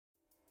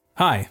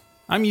Hi,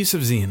 I'm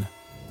Yusuf Zine.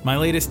 My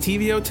latest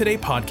TVO Today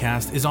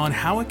podcast is on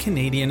how a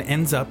Canadian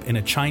ends up in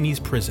a Chinese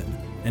prison,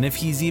 and if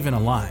he's even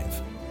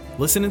alive.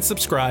 Listen and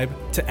subscribe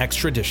to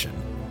Extradition.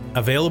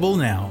 Available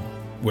now,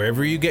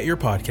 wherever you get your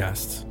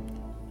podcasts.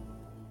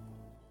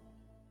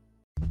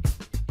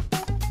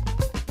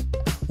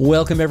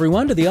 Welcome,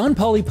 everyone, to the On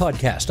Poly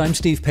podcast. I'm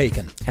Steve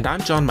Paikin. And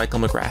I'm John Michael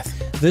McGrath.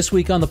 This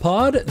week on the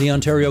pod, the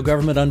Ontario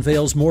government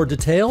unveils more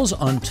details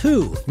on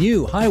 2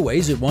 new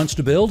highways it wants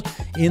to build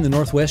in the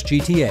Northwest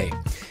GTA.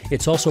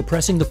 It's also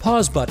pressing the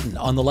pause button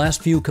on the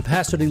last few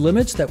capacity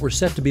limits that were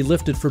set to be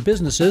lifted for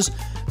businesses,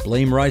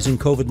 blame rising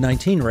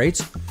COVID-19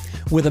 rates.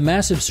 With a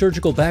massive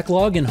surgical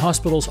backlog in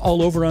hospitals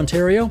all over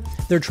Ontario,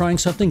 they're trying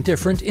something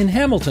different in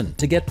Hamilton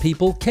to get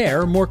people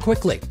care more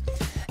quickly.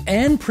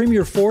 And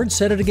Premier Ford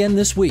said it again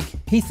this week.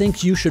 He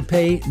thinks you should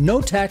pay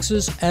no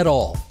taxes at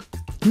all.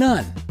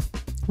 None.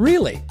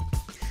 Really?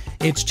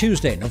 It's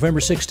Tuesday,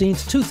 November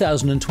 16th,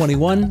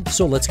 2021,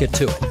 so let's get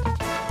to it.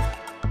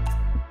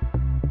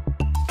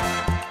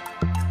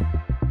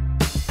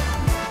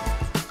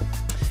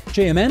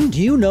 JMN, do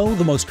you know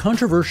the most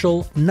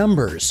controversial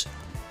numbers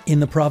in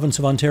the province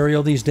of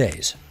Ontario these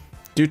days?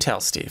 Do tell,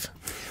 Steve.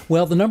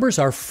 Well, the numbers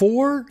are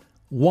 4,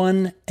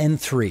 1,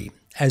 and 3,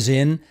 as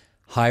in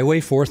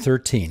Highway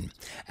 413,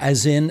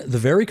 as in the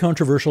very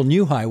controversial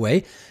new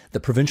highway the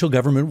provincial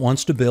government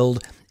wants to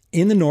build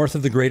in the north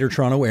of the Greater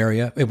Toronto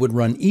Area. It would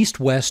run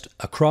east-west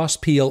across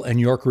Peel and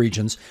York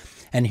regions.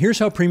 And here's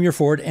how Premier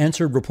Ford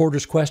answered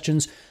reporters'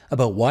 questions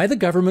about why the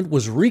government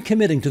was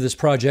recommitting to this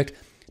project,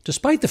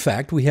 despite the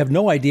fact we have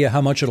no idea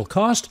how much it'll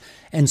cost,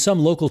 and some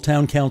local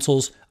town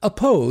councils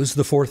oppose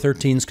the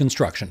 413's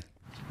construction.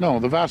 No,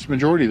 the vast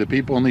majority of the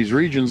people in these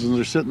regions, and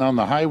they're sitting on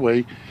the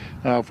highway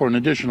for an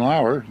additional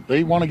hour,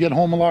 they want to get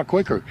home a lot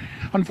quicker.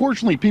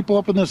 Unfortunately, people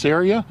up in this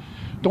area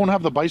don't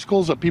have the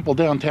bicycles that people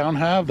downtown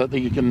have, that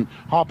they can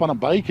hop on a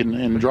bike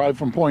and drive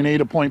from point A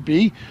to point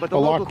B a lot quicker. But the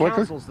local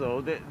councils,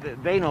 though,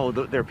 they know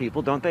their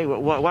people, don't they?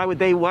 Why would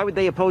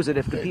they oppose it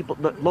if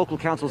the local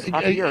councils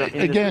up here?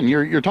 Again,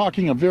 you're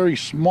talking a very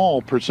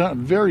small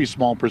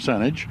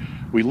percentage.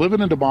 We live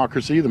in a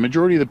democracy. The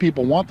majority of the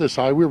people want this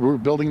highway. We're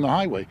building the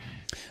highway.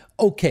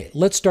 Okay,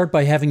 let's start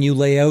by having you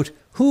lay out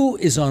who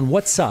is on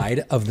what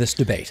side of this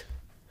debate.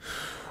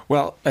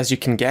 Well, as you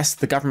can guess,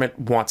 the government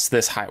wants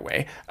this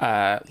highway.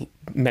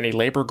 Many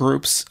labor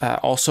groups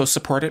also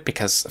support it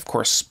because, of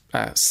course,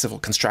 civil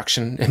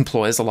construction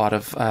employs a lot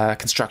of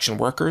construction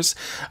workers.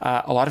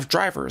 A lot of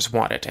drivers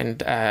want it,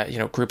 and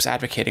groups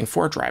advocating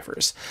for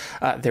drivers.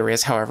 There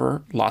is,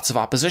 however, lots of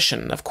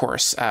opposition, of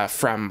course,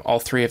 from all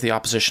 3 of the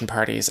opposition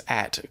parties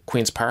at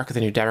Queen's Park: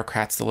 the New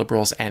Democrats, the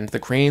Liberals, and the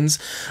Greens.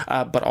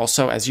 But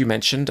also, as you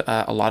mentioned,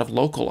 a lot of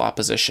local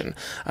opposition.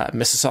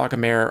 Mississauga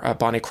Mayor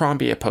Bonnie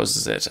Crombie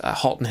opposes it.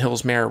 Halton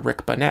Hills Mayor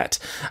Rick Bonnett.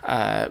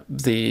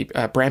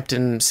 The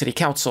Brampton City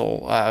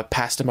Council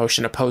passed a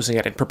motion opposing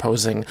it and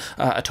proposing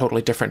a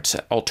totally different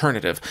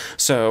alternative.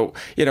 So,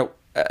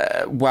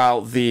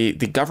 while the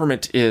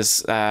government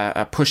is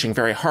pushing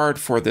very hard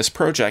for this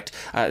project,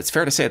 it's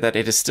fair to say that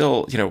it is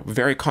still,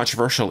 very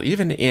controversial,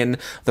 even in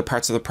the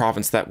parts of the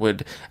province that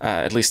would,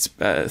 at least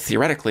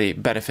theoretically,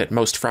 benefit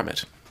most from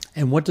it.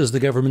 And what does the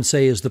government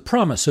say is the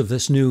promise of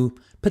this new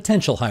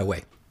potential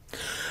highway?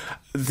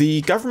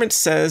 The government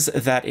says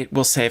that it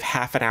will save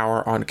half an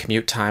hour on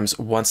commute times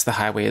once the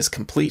highway is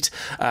complete,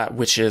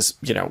 which is,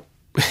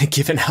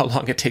 given how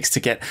long it takes to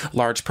get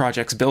large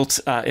projects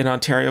built in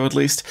Ontario, at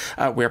least,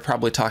 we're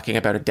probably talking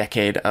about a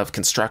decade of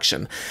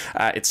construction.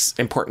 It's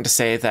important to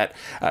say that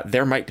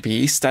there might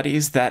be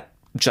studies that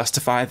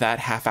justify that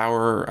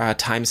half-hour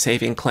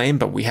time-saving claim,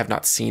 but we have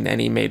not seen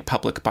any made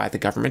public by the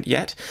government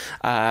yet.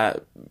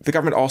 The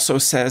government also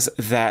says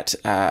that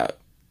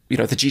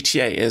the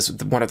GTA is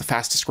one of the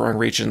fastest growing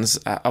regions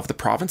of the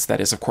province.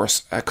 That is, of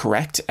course,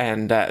 correct.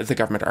 And the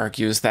government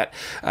argues that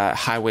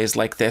highways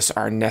like this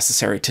are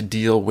necessary to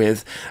deal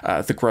with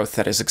the growth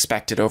that is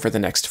expected over the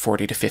next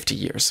 40 to 50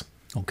 years.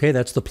 Okay,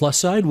 that's the plus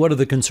side. What are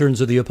the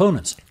concerns of the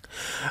opponents?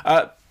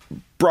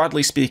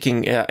 Broadly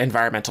speaking,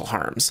 environmental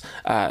harms.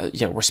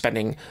 We're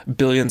spending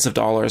billions of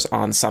dollars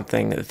on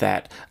something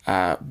that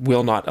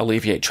will not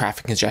alleviate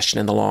traffic congestion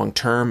in the long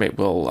term. It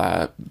will,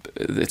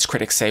 its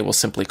critics say, will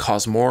simply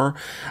cause more.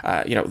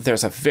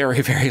 There's a very,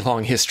 very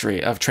long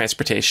history of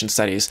transportation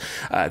studies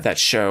that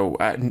show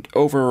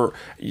over,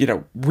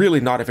 really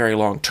not a very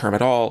long term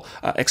at all,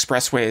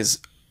 expressways.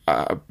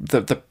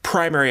 The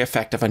primary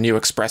effect of a new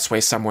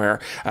expressway somewhere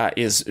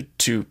is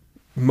to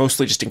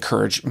mostly just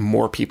encourage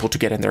more people to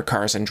get in their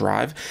cars and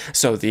drive.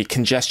 So the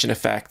congestion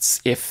effects,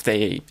 if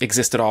they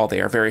exist at all,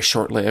 they are very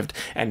short-lived,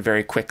 and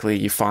very quickly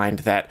you find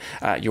that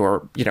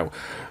your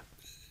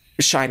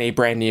shiny,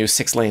 brand new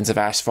 6 lanes of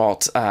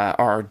asphalt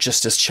are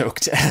just as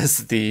choked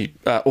as the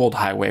old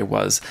highway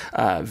was.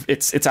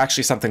 It's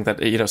actually something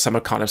that some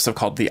economists have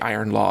called the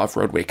iron law of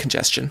roadway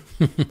congestion.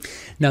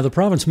 Now, the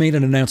province made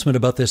an announcement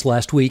about this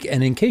last week,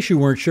 and in case you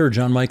weren't sure,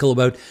 John Michael,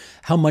 about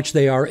how much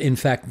they are in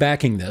fact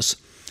backing this,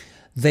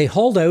 They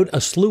hauled out a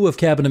slew of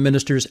cabinet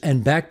ministers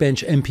and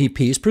backbench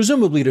MPPs,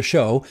 presumably to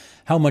show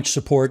how much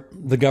support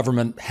the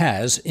government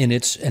has in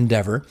its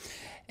endeavor.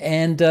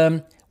 And,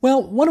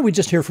 well, why don't we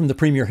just hear from the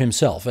Premier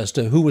himself as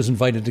to who was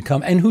invited to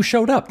come and who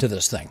showed up to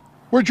this thing?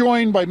 We're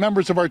joined by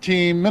members of our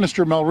team,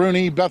 Minister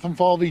Mulrooney,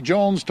 Betham-Falvey,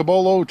 Jones,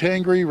 Tabolo,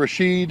 Tangri,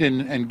 Rashid,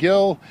 and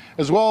Gill,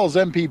 as well as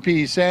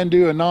MPP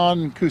Sandhu,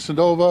 Anand,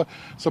 Kusindova,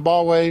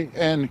 Sabawe,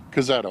 and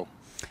Cazzetto.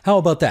 How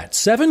about that?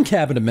 7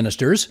 cabinet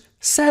ministers,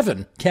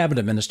 5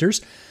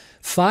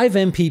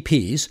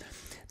 MPPs.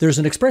 There's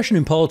an expression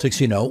in politics,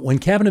 when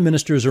cabinet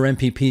ministers or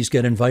MPPs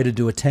get invited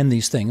to attend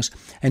these things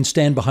and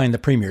stand behind the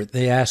Premier.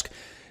 They ask,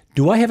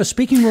 do I have a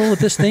speaking role at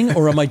this thing,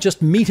 or am I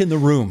just meat in the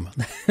room?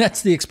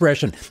 That's the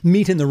expression,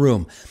 meat in the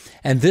room.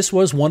 And this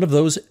was one of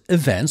those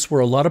events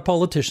where a lot of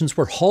politicians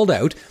were hauled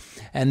out,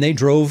 and they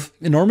drove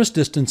enormous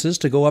distances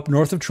to go up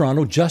north of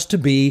Toronto just to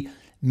be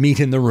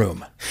meet in the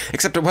room.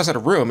 Except it wasn't a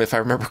room, if I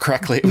remember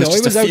correctly. It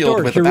was just a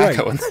field with a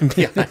backhoe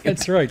behind.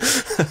 That's right.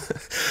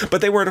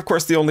 But they weren't, of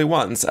course, the only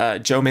ones.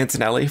 Joe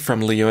Mancinelli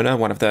from LiUNA,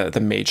 one of the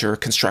major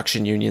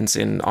construction unions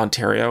in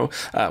Ontario,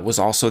 was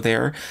also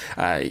there.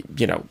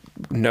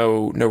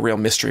 No real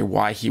mystery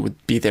why he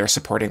would be there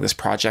supporting this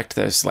project.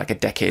 There's like a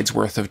decade's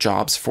worth of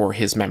jobs for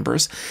his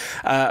members.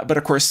 But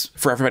of course,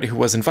 for everybody who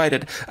was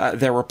invited,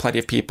 there were plenty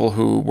of people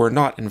who were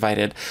not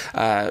invited.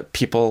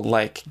 People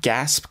like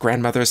GASP,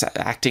 Grandmothers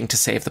Acting to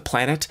Save the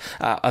Planet,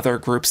 other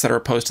groups that are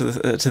opposed to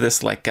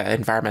this, like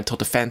Environmental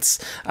Defense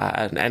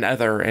and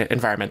other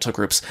environmental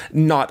groups,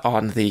 not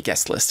on the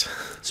guest list.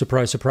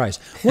 Surprise, surprise.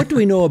 What do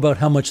we know about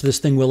how much this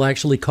thing will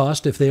actually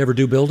cost if they ever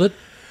do build it?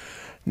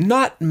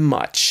 Not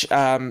much.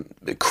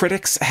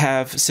 Critics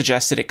have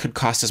suggested it could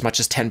cost as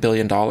much as $10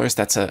 billion.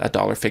 That's a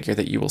dollar figure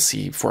that you will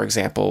see, for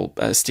example,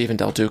 Stephen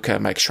Del Duca,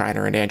 Mike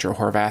Schreiner, and Andrew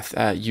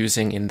Horvath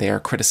using in their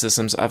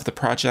criticisms of the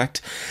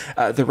project.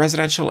 The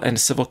Residential and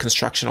Civil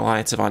Construction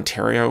Alliance of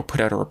Ontario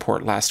put out a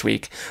report last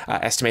week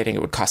estimating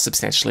it would cost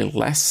substantially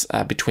less,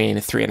 between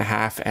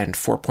 $3.5 and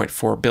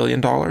 $4.4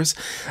 billion.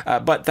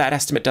 But that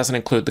estimate doesn't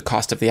include the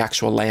cost of the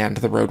actual land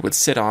the road would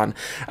sit on.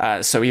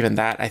 So even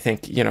that, I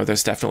think,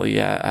 there's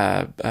definitely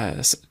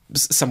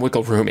some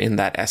wiggle room in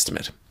that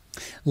estimate.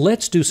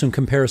 Let's do some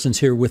comparisons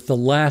here with the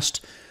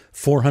last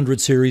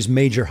 400 series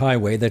major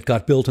highway that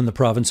got built in the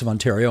province of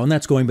Ontario, and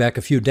that's going back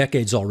a few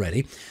decades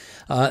already,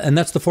 and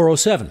that's the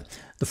 407.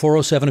 The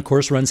 407, of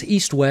course, runs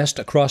east-west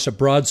across a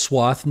broad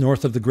swath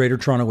north of the Greater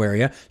Toronto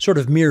Area, sort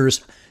of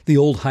mirrors the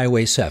old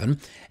Highway 7,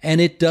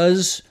 and it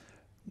does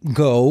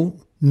go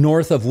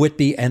north of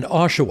Whitby and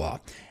Oshawa.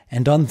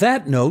 And on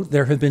that note,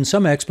 there have been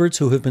some experts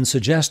who have been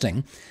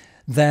suggesting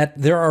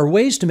that there are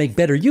ways to make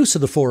better use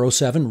of the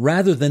 407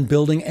 rather than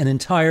building an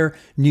entire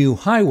new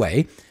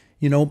highway.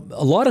 A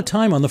lot of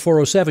time on the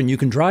 407, you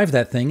can drive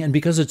that thing, and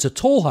because it's a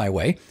toll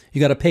highway, you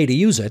got to pay to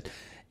use it.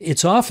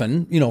 It's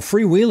often,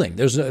 freewheeling.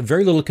 There's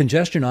very little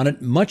congestion on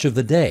it much of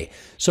the day.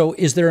 So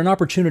is there an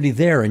opportunity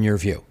there in your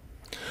view?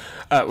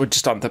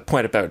 Just on the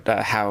point about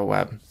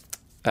how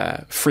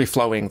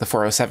free-flowing the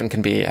 407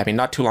 can be. I mean,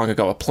 not too long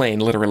ago, a plane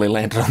literally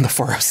landed on the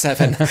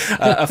 407,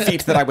 a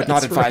feat that I would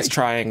not advise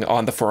trying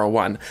on the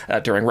 401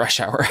 during rush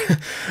hour.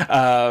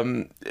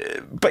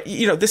 But,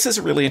 this is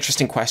a really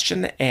interesting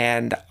question,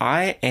 and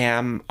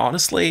I'm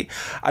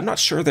not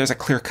sure there's a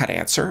clear-cut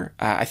answer.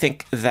 I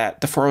think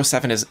that the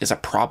 407 is a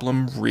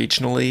problem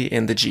regionally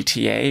in the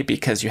GTA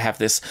because you have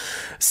this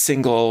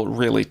single,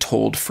 really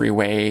tolled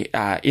freeway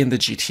in the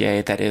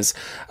GTA that is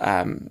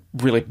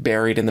really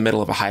buried in the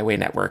middle of a highway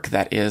network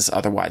that is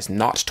otherwise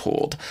not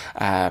tolled.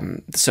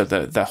 So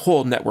the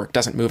whole network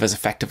doesn't move as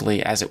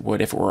effectively as it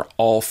would if it were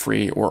all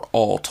free or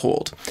all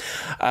tolled.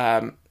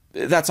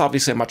 That's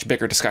obviously a much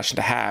bigger discussion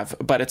to have,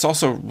 but it's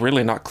also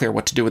really not clear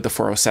what to do with the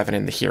 407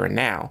 in the here and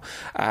now.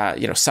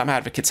 Some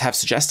advocates have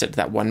suggested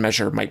that one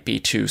measure might be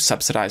to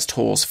subsidize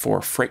tolls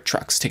for freight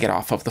trucks to get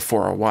off of the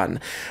 401.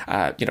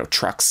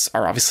 Trucks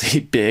are obviously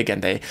big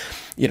and they,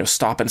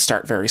 stop and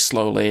start very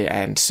slowly,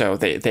 and so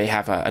they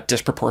have a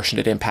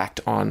disproportionate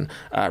impact on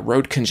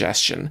road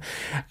congestion.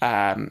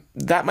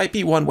 That might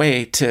be one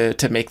way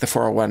to make the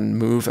 401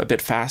 move a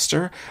bit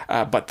faster,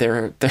 but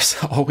there's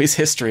always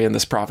history in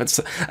this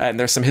province, and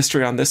there's some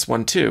history on this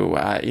one too.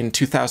 In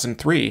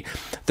 2003,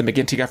 the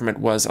McGuinty government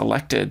was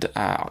elected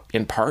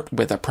in part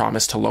with a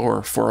promise to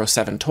lower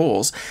 407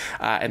 tolls,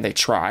 and they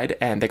tried,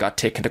 and they got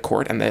taken to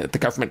court, and the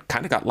government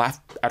kind of got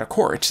laughed out of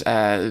court.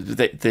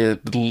 The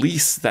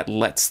lease that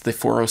lets the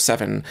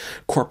 407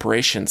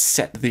 corporation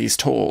set these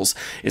tolls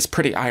is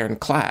pretty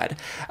ironclad,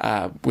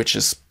 which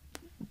is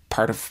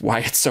part of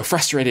why it's so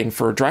frustrating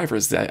for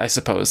drivers, I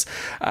suppose.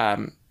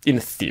 In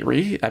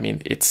theory, I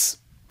mean, it's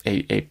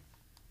a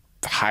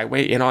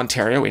highway in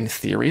Ontario. In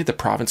theory, the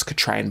province could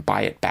try and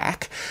buy it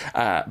back,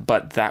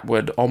 but that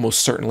would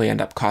almost certainly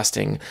end up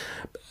costing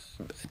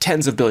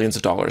tens of billions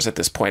of dollars at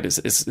this point.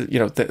 Is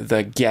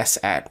the guess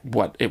at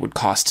what it would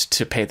cost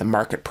to pay the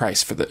market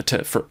price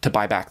to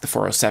buy back the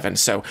 407.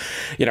 So,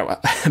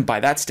 by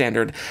that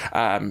standard,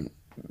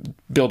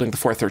 building the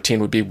 413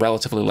 would be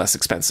relatively less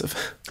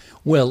expensive.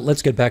 Well,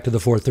 let's get back to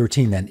the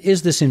 413 then.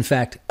 Is this in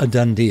fact a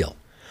done deal?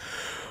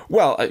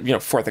 Well,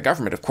 for the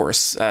government, of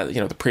course,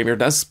 the Premier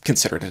does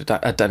consider it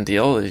a done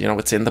deal.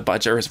 It's in the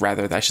budget, or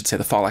rather, I should say,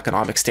 the fall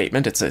economic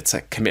statement. It's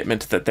a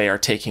commitment that they are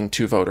taking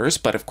to voters.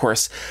 But of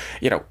course,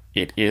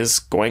 it is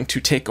going to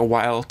take a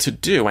while to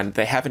do, and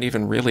they haven't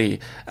even really,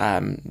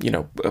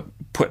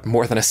 put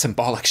more than a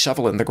symbolic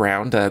shovel in the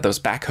ground. Those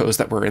backhoes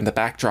that were in the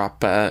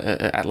backdrop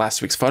at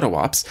last week's photo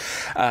ops.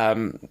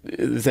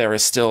 There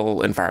is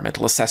still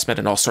environmental assessment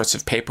and all sorts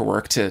of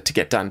paperwork to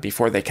get done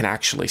before they can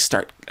actually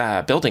start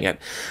building it.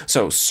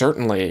 So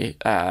certainly,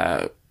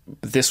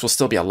 this will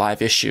still be a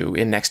live issue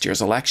in next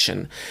year's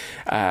election.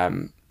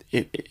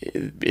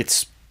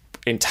 It's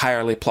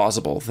entirely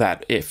plausible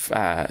that if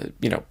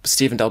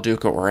Stephen Del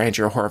Duca or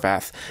Andrea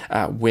Horwath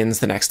wins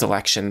the next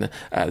election,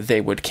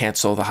 they would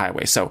cancel the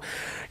highway. So,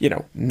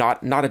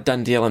 not a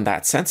done deal in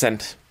that sense.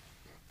 And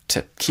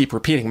to keep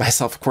repeating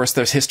myself, of course,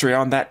 there's history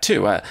on that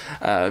too.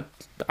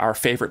 Our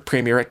favorite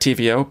premier at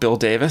TVO, Bill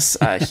Davis,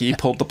 he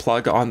pulled the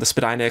plug on the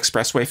Spadina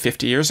Expressway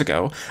 50 years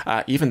ago,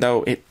 even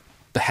though it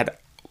had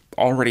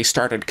already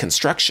started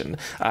construction.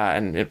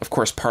 And of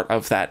course, part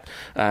of that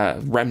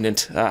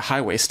remnant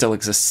highway still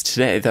exists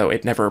today, though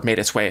it never made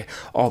its way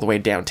all the way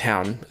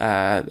downtown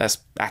as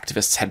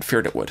activists had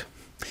feared it would.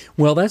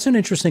 Well, that's an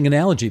interesting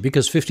analogy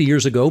because 50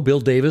 years ago, Bill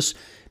Davis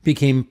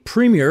became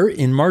premier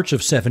in March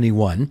of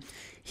 71.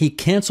 He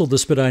canceled the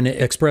Spadina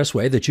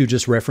Expressway that you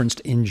just referenced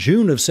in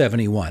June of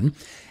 71,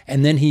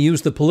 and then he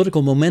used the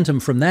political momentum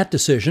from that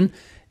decision,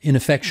 in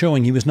effect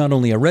showing he was not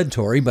only a red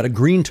Tory, but a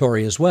green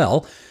Tory as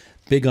well,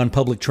 big on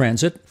public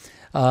transit.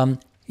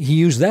 He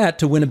used that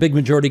to win a big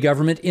majority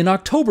government in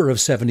October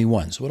of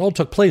 71. So it all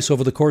took place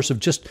over the course of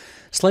just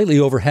slightly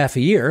over half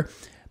a year.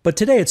 But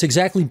today it's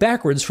exactly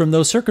backwards from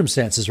those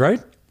circumstances,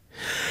 right?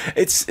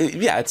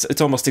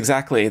 It's almost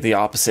exactly the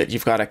opposite.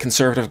 You've got a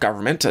conservative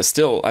government,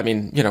 still,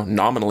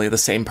 nominally the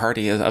same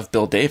party of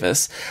Bill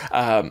Davis,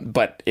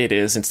 but it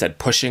is instead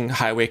pushing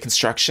highway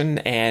construction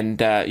and,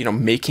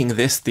 making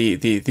this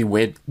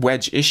the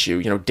wedge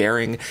issue,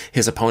 daring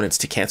his opponents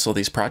to cancel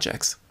these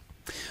projects.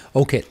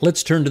 Okay,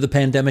 let's turn to the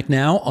pandemic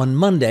now. On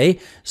Monday,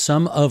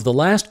 some of the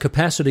last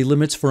capacity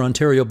limits for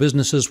Ontario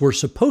businesses were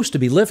supposed to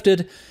be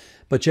lifted,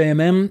 but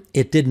JMM,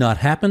 it did not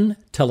happen.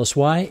 Tell us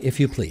why, if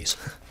you please.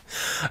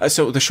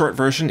 So the short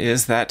version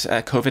is that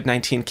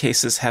COVID-19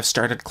 cases have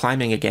started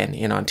climbing again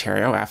in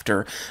Ontario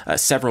after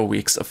several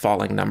weeks of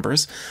falling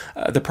numbers.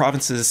 The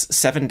province's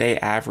 7-day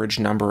average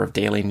number of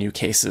daily new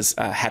cases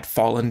had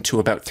fallen to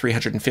about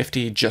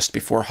 350 just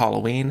before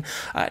Halloween.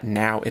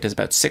 Now it is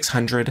about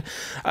 600.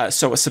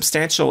 So a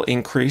substantial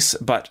increase,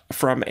 but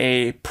from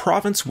a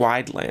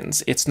province-wide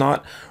lens, it's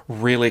not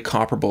really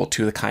comparable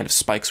to the kind of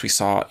spikes we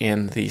saw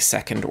in the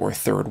second or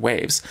third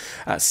waves.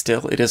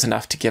 Still, it is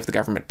enough to give the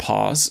government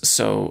pause.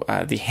 So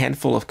the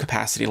handful of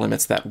capacity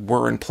limits that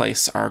were in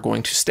place are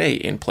going to stay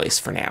in place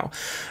for now.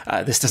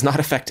 This does not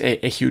affect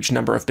a huge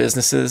number of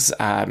businesses.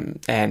 And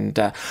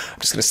I'm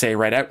just going to say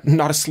right out,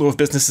 not a slew of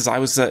businesses I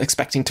was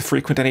expecting to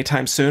frequent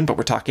anytime soon, but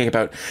we're talking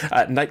about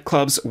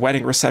nightclubs,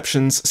 wedding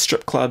receptions,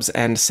 strip clubs,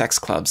 and sex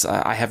clubs.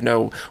 I have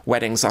no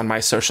weddings on my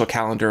social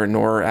calendar,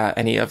 nor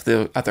any of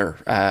the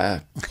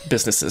other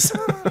businesses.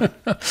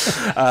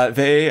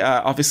 They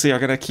obviously are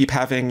going to keep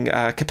having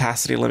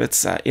capacity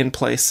limits in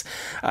place,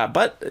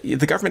 but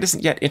the government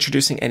isn't yet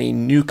introducing any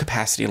new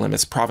capacity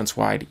limits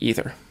province-wide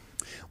either.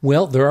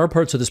 Well, there are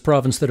parts of this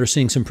province that are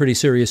seeing some pretty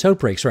serious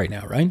outbreaks right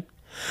now, right?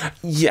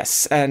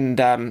 Yes, and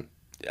at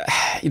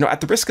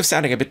the risk of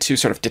sounding a bit too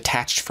sort of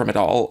detached from it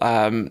all,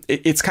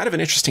 it's kind of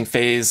an interesting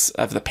phase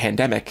of the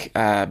pandemic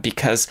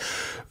because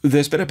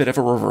there's been a bit of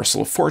a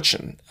reversal of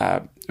fortune.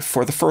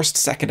 For the first,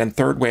 second, and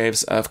third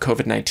waves of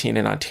COVID-19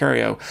 in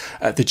Ontario,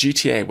 the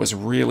GTA was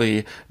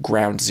really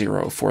ground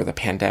zero for the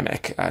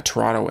pandemic.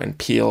 Toronto and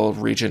Peel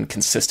region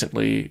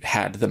consistently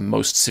had the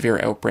most severe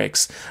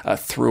outbreaks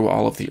through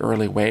all of the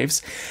early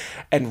waves.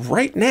 And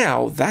right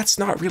now, that's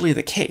not really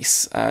the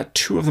case.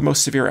 Two of the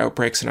most severe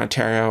outbreaks in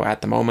Ontario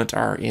at the moment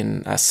are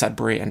in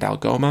Sudbury and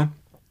Algoma.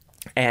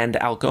 And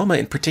Algoma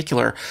in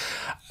particular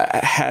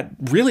had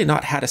really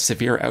not had a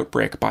severe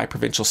outbreak by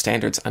provincial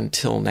standards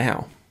until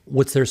now.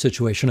 What's their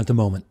situation at the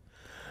moment?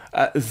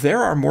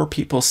 There are more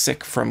people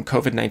sick from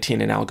COVID-19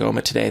 in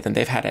Algoma today than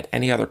they've had at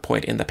any other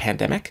point in the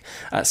pandemic.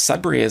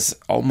 Sudbury is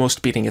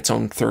almost beating its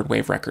own third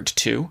wave record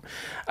too.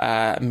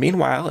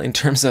 Meanwhile, in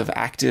terms of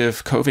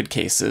active COVID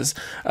cases,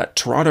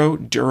 Toronto,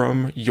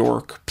 Durham,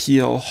 York,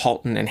 Peel,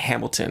 Halton, and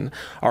Hamilton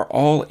are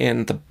all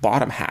in the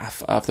bottom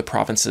half of the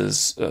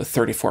province's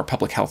 34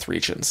 public health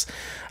regions.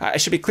 I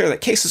should be clear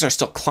that cases are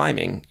still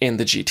climbing in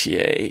the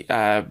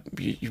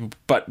GTA,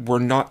 but we're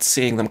not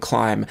seeing them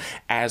climb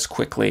as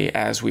quickly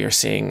as we are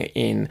seeing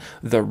in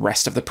the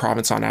rest of the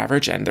province on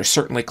average, and they're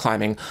certainly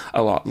climbing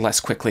a lot less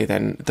quickly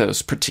than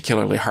those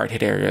particularly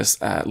hard-hit areas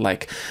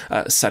like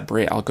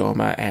Sudbury,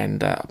 Algoma,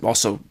 and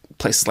also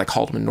places like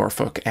Haldimand,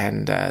 Norfolk,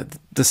 and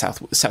the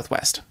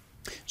southwest.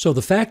 So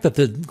the fact that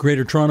the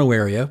Greater Toronto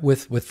area,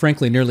 with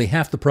frankly nearly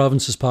half the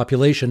province's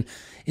population,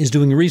 is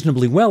doing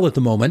reasonably well at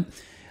the moment,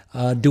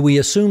 Do we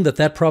assume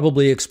that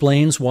probably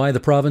explains why the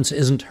province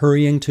isn't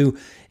hurrying to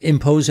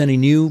impose any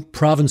new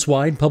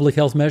province-wide public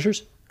health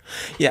measures?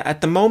 Yeah,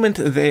 at the moment,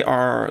 they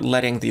are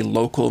letting the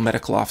local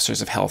medical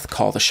officers of health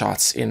call the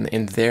shots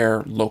in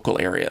their local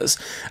areas.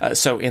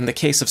 So in the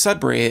case of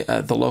Sudbury,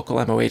 the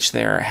local MOH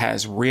there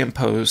has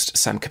reimposed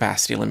some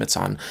capacity limits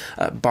on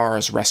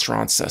bars,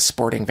 restaurants,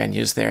 sporting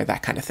venues there,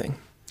 that kind of thing.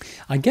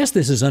 I guess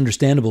this is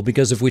understandable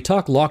because if we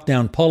talk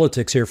lockdown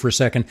politics here for a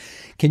second,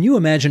 can you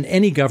imagine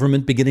any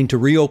government beginning to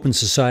reopen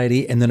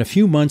society and then a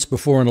few months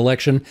before an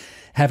election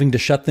having to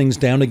shut things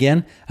down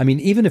again? I mean,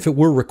 even if it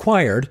were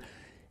required,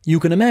 you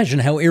can imagine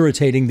how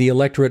irritating the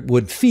electorate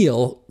would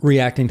feel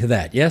reacting to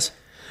that, yes?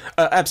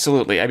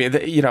 Absolutely. I mean,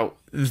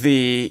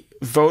 the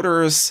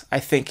voters, I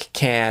think,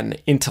 can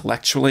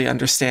intellectually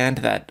understand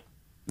that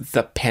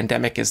the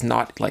pandemic is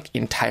not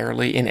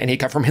entirely in any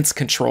government's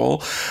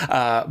control,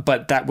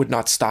 but that would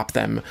not stop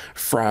them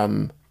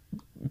from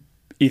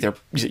either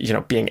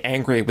being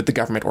angry with the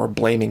government or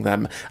blaming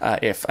them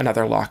if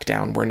another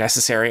lockdown were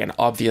necessary. And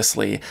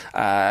obviously,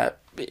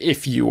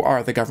 if you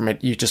are the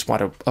government, you just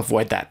want to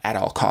avoid that at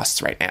all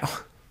costs right now.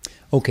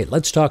 Okay,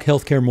 let's talk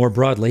healthcare more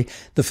broadly.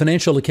 The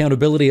Financial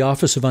Accountability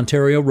Office of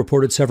Ontario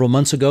reported several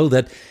months ago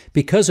that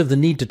because of the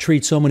need to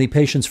treat so many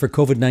patients for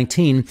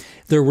COVID-19,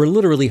 there were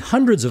literally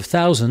hundreds of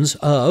thousands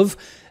of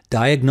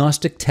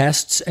diagnostic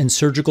tests and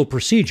surgical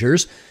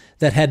procedures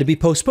that had to be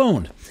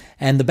postponed.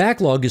 And the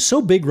backlog is so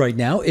big right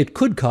now, it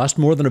could cost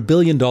more than $1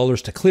 billion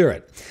to clear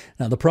it.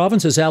 Now, the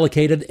province has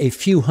allocated a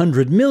few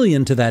 $100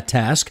 million to that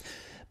task,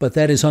 but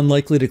that is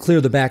unlikely to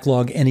clear the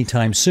backlog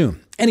anytime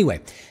soon.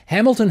 Anyway,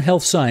 Hamilton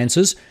Health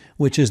Sciences,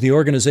 which is the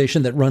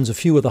organization that runs a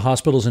few of the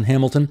hospitals in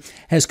Hamilton,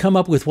 has come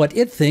up with what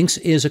it thinks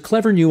is a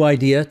clever new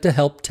idea to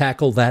help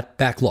tackle that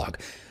backlog.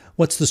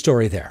 What's the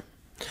story there?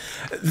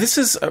 This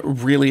is a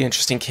really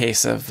interesting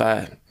case of,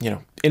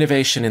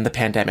 innovation in the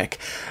pandemic.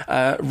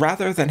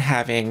 Rather than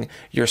having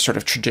your sort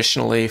of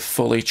traditionally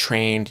fully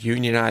trained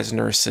unionized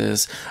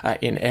nurses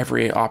in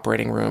every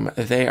operating room,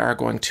 they are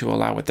going to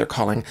allow what they're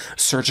calling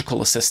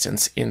surgical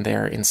assistants in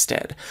there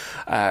instead.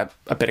 A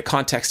bit of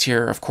context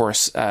here, of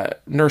course,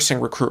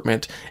 nursing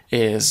recruitment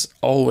is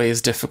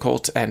always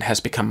difficult and has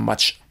become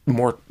much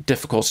more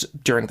difficult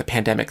during the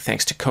pandemic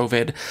thanks to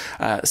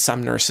COVID.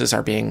 Some nurses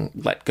are being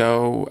let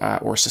go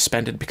or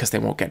suspended because they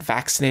won't get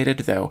vaccinated,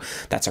 though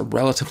that's a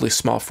relatively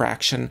small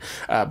fraction.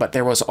 But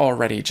there was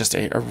already just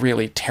a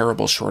really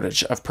terrible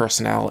shortage of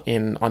personnel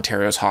in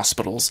Ontario's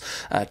hospitals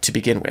to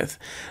begin with.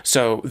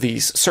 So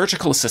these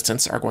surgical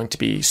assistants are going to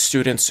be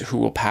students who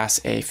will pass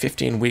a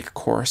 15-week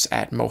course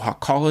at Mohawk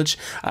College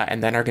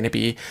and then are going to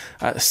be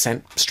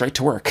sent straight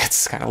to work.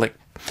 It's kind of like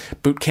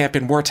boot camp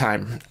in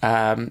wartime.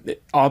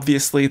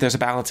 Obviously, there's a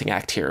balancing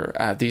act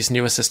here. These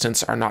new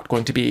assistants are not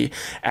going to be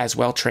as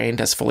well trained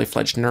as fully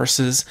fledged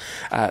nurses.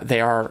 They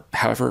are,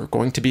 however,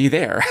 going to be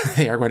there.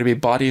 They are going to be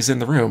bodies in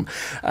the room,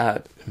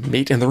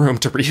 meat in the room,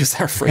 to reuse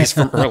our phrase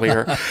from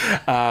earlier.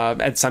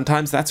 And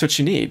sometimes that's what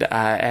you need.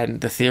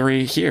 And the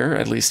theory here,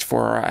 at least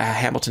for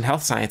Hamilton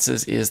Health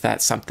Sciences, is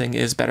that something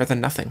is better than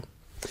nothing.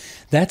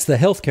 That's the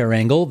healthcare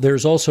angle.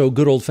 There's also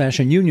good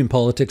old-fashioned union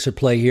politics at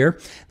play here.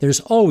 There's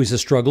always a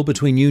struggle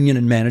between union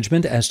and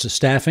management as to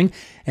staffing,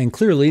 and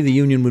clearly the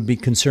union would be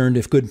concerned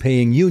if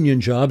good-paying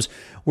union jobs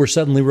were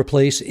suddenly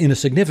replaced in a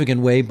significant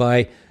way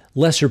by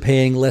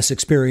lesser-paying, less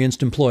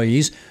experienced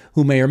employees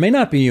who may or may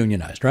not be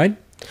unionized, right?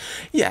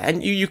 Yeah,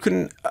 and you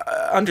can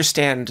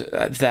understand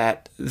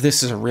that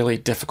this is a really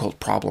difficult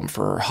problem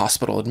for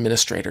hospital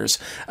administrators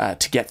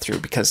to get through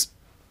because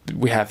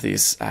we have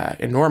these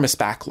enormous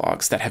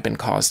backlogs that have been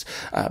caused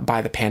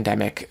by the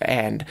pandemic,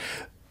 and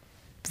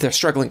they're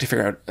struggling to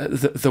figure out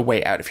the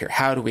way out of here.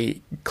 How do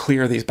we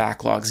clear these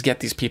backlogs,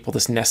 get these people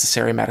this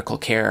necessary medical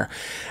care?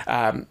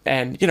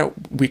 And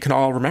we can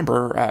all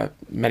remember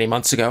many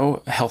months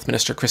ago, Health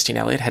Minister Christine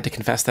Elliott had to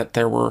confess that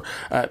there were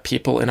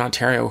people in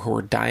Ontario who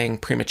were dying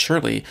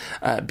prematurely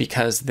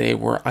because they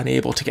were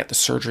unable to get the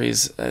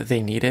surgeries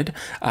they needed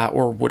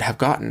or would have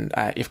gotten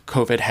if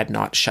COVID had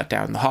not shut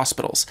down the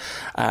hospitals.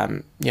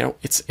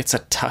 It's a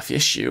tough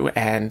issue,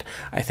 and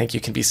I think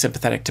you can be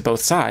sympathetic to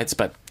both sides,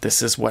 but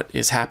this is what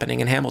is happening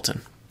in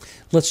Hamilton.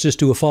 Let's just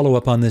do a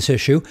follow-up on this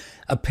issue.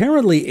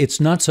 Apparently, it's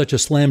not such a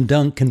slam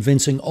dunk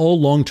convincing all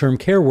long-term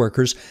care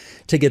workers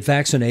to get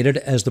vaccinated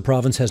as the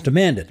province has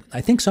demanded.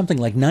 I think something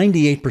like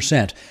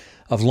 98%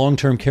 of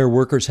long-term care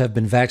workers have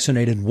been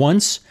vaccinated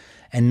once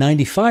and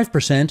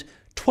 95%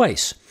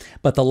 twice.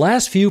 But the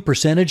last few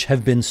percentage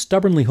have been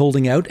stubbornly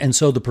holding out, and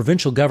so the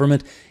provincial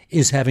government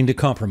is having to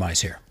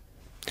compromise here.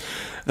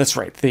 That's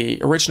right.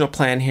 The original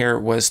plan here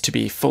was to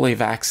be fully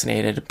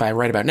vaccinated by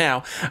right about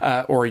now,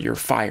 or you're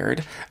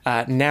fired.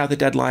 Now the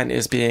deadline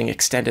is being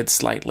extended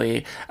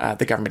slightly.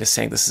 The government is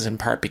saying this is in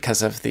part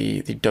because of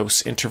the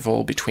dose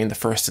interval between the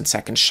first and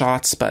second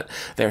shots, but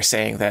they're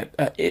saying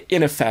that,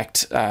 in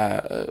effect,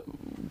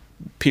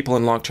 people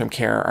in long-term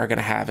care are going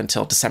to have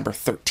until December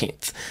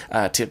 13th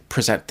to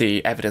present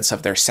the evidence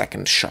of their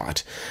second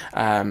shot.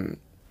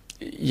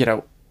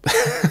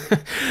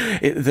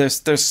 there's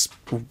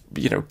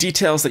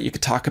details that you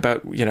could talk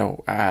about,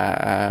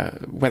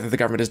 whether the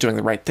government is doing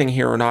the right thing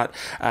here or not.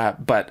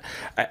 But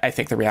I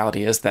think the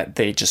reality is that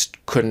they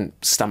just couldn't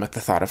stomach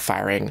the thought of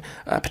firing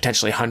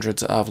potentially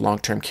hundreds of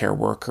long-term care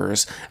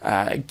workers,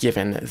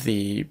 given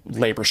the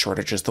labor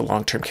shortages the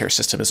long-term care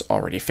system is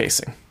already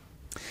facing.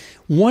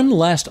 One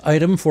last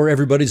item for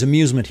everybody's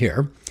amusement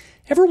here.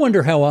 Ever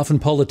wonder how often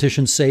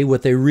politicians say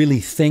what they really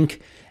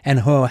think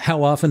and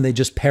how often they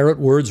just parrot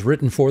words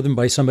written for them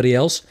by somebody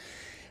else?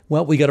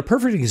 Well, we got a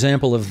perfect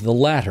example of the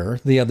latter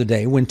the other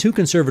day when two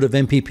Conservative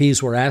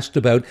MPPs were asked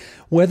about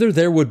whether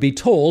there would be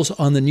tolls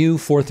on the new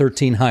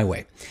 413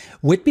 highway.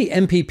 Whitby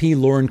MPP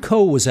Lauren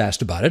Coe was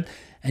asked about it,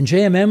 and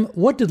JMM,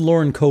 what did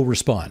Lauren Coe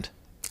respond?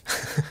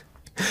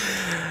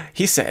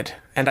 He said,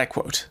 and I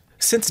quote,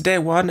 "Since day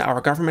one, our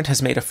government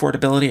has made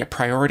affordability a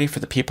priority for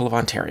the people of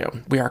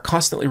Ontario. We are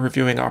constantly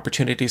reviewing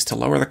opportunities to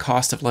lower the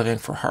cost of living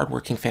for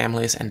hardworking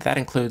families, and that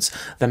includes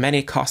the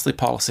many costly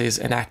policies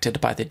enacted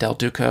by the Del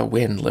Duca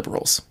Wynne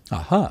Liberals."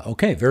 Aha,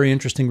 okay, very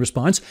interesting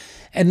response.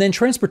 And then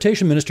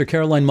Transportation Minister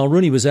Caroline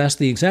Mulroney was asked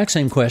the exact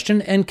same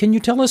question, and can you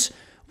tell us,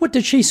 what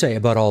did she say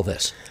about all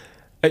this?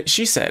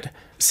 She said,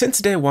 "Since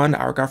day one,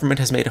 our government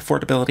has made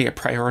affordability a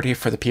priority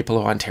for the people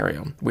of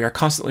Ontario. We are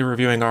constantly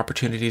reviewing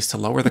opportunities to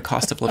lower the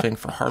cost of living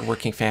for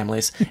hardworking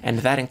families, and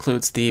that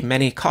includes the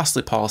many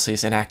costly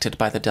policies enacted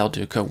by the Del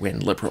Duca Wynne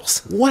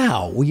Liberals."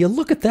 Wow, will you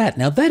look at that?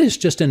 Now, that is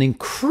just an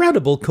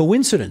incredible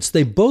coincidence.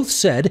 They both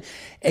said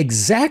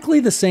exactly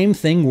the same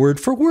thing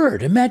word for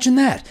word. Imagine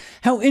that.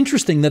 How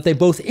interesting that they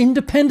both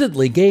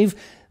independently gave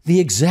the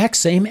exact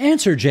same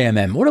answer,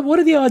 JMM. What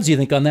are the odds, you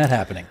think, on that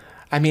happening?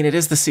 I mean, it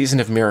is the season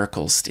of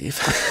miracles, Steve.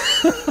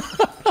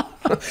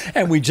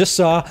 And we just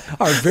saw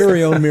our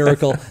very own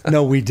miracle.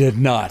 No, we did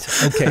not.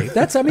 Okay,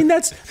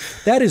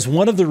 that is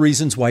one of the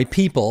reasons why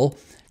people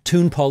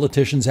tune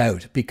politicians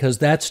out, because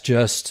that's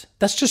just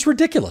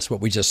ridiculous what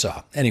we just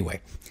saw.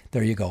 Anyway,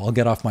 there you go. I'll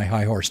get off my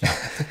high horse now.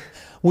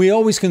 We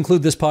always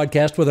conclude this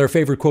podcast with our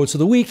favorite quotes of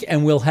the week,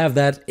 and we'll have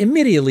that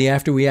immediately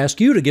after we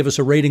ask you to give us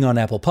a rating on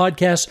Apple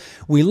Podcasts.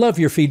 We love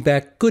your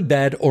feedback, good,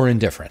 bad, or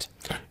indifferent.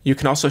 You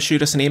can also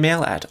shoot us an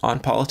email at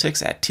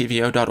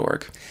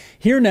onpolitics@tvo.org.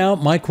 Here now,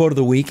 my quote of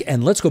the week,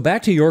 and let's go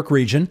back to York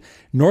Region,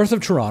 north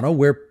of Toronto,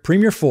 where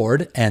Premier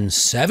Ford and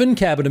 7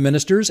 cabinet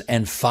ministers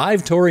and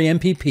 5 Tory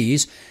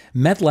MPPs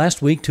met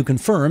last week to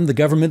confirm the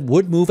government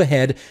would move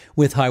ahead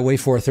with Highway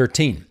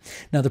 413.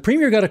 Now, the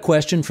Premier got a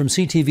question from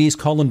CTV's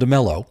Colin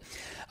DeMello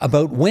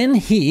about when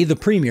he, the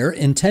Premier,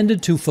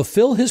 intended to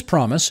fulfill his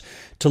promise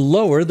to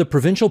lower the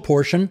provincial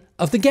portion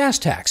of the gas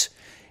tax.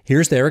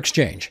 Here's their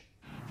exchange.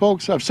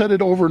 Folks, I've said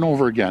it over and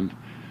over again.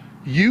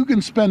 You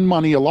can spend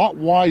money a lot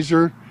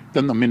wiser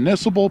than the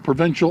municipal,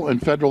 provincial,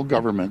 and federal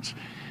governments.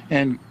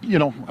 And,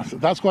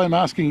 that's why I'm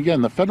asking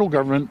again, the federal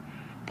government,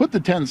 put the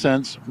 10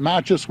 cents,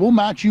 match us. We'll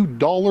match you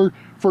dollar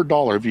for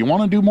dollar. If you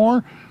want to do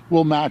more,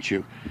 we'll match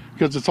you.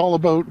 Because it's all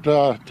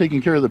about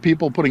taking care of the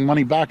people, putting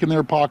money back in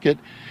their pocket.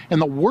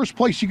 And the worst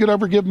place you could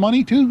ever give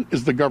money to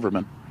is the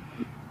government.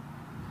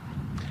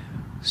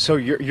 So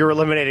you're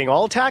eliminating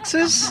all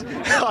taxes?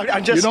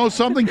 I'm just... You know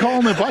something,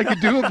 Colin? If I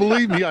could do it,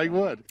 believe me, I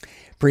would.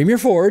 Premier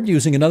Ford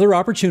using another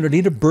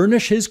opportunity to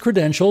burnish his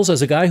credentials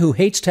as a guy who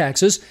hates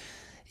taxes,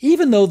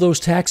 even though those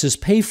taxes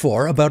pay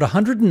for about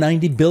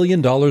 $190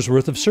 billion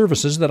worth of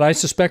services that I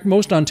suspect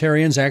most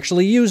Ontarians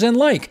actually use and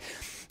like.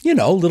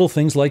 Little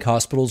things like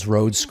hospitals,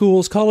 roads,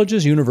 schools,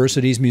 colleges,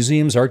 universities,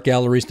 museums, art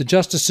galleries, the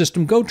justice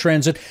system, GO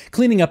Transit,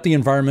 cleaning up the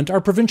environment,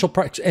 our provincial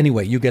parks.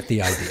 Anyway, you get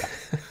the idea.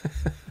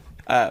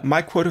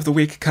 My quote of the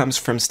week comes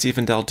from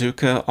Stephen Del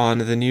Duca on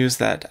the news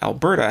that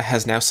Alberta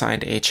has now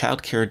signed a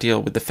childcare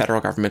deal with the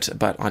federal government,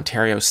 but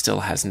Ontario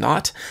still has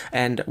not,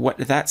 and what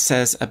that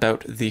says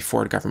about the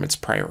Ford government's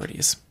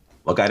priorities.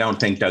 Look, I don't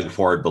think Doug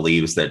Ford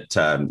believes that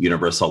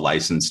universal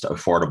licensed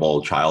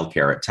affordable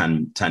childcare at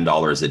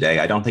 $10 a day,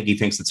 I don't think he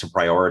thinks it's a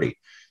priority.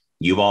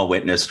 You've all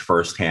witnessed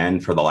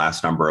firsthand for the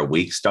last number of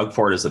weeks, Doug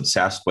Ford is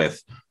obsessed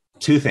with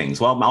 2 things.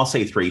 Well, I'll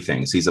say 3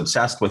 things. He's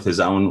obsessed with his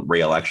own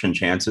re-election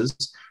chances.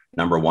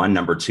 Number 1.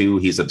 Number 2,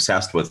 he's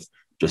obsessed with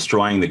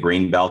destroying the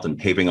Greenbelt and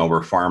paving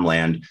over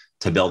farmland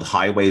to build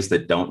highways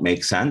that don't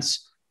make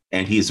sense.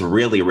 And he's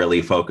really,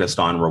 really focused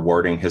on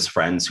rewarding his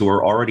friends who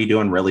are already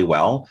doing really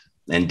well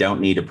and don't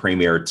need a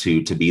premier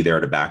to be there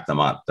to back them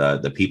up.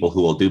 The people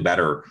who will do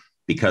better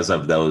because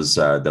of those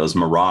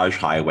mirage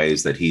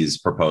highways that he's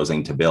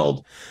proposing to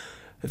build.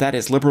 That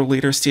is Liberal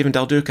leader Stephen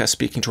Del Duca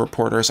speaking to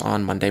reporters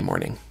on Monday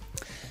morning.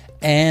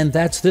 And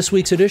that's this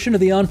week's edition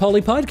of the On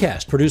Poly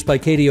Podcast, produced by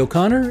Katie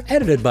O'Connor,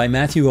 edited by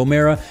Matthew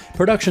O'Meara,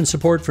 production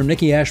support from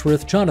Nikki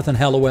Ashworth, Jonathan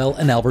Hallowell,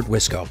 and Albert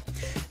Wisco.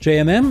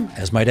 JMM,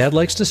 as my dad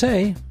likes to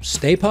say,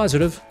 stay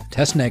positive,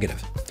 test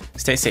negative.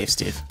 Stay safe,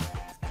 Steve.